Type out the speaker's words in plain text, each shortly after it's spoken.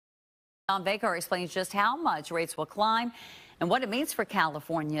Tom Baker explains just how much rates will climb and what it means for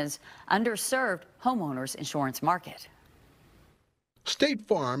California's underserved homeowners insurance market. State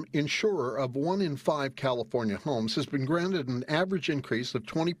Farm, insurer of 1 in 5 California homes, has been granted an average increase of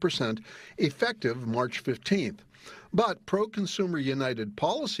 20% effective March 15th. But Pro-Consumer United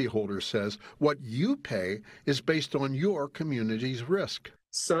policyholder says what you pay is based on your community's risk.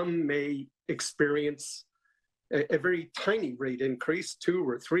 Some may experience a very tiny rate increase, 2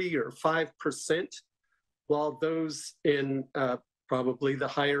 or 3 or 5%, while those in probably the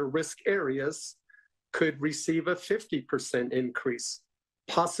higher risk areas could receive a 50% increase,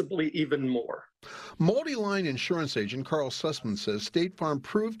 possibly even more. Multi-line insurance agent Carl Sussman says State Farm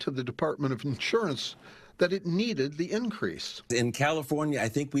proved to the Department of Insurance that it needed the increase. In California, I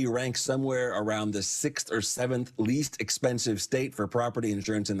think we rank somewhere around the 6th or 7th least expensive state for property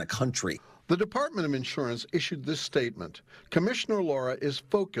insurance in the country. The Department of Insurance issued this statement. Commissioner Laura is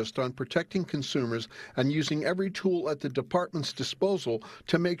focused on protecting consumers and using every tool at the department's disposal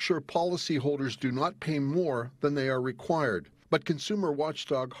to make sure policyholders do not pay more than they are required. But consumer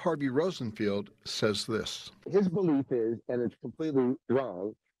watchdog Harvey Rosenfield says this. His belief is, and it's completely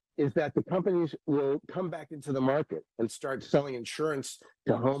wrong, is that the companies will come back into the market and start selling insurance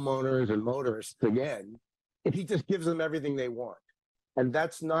to homeowners and motorists again if he just gives them everything they want. And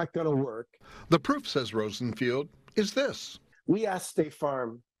that's not going to work. The proof, says Rosenfield, is this. We asked State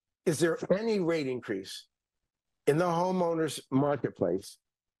Farm, is there any rate increase in the homeowners marketplace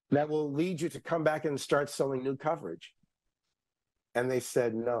that will lead you to come back and start selling new coverage? And they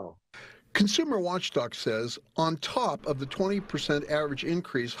said no. Consumer Watchdog says on top of the 20% average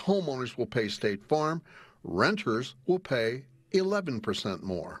increase homeowners will pay State Farm, renters will pay 11%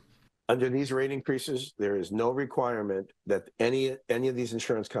 more. Under these rate increases, there is no requirement that any of these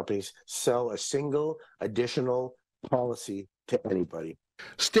insurance companies sell a single additional policy to anybody.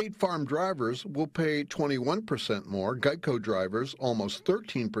 State Farm drivers will pay 21% more, Geico drivers almost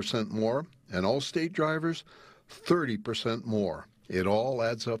 13% more, and Allstate drivers 30% more. It all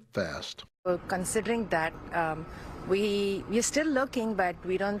adds up fast. Considering that, we're still looking, but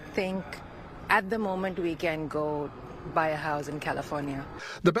we don't think at the moment we can go buy a house in California.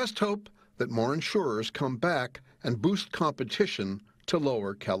 The best hope that more insurers come back and boost competition to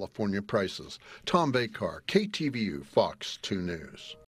lower California prices. Tom Baker, KTVU, Fox 2 News.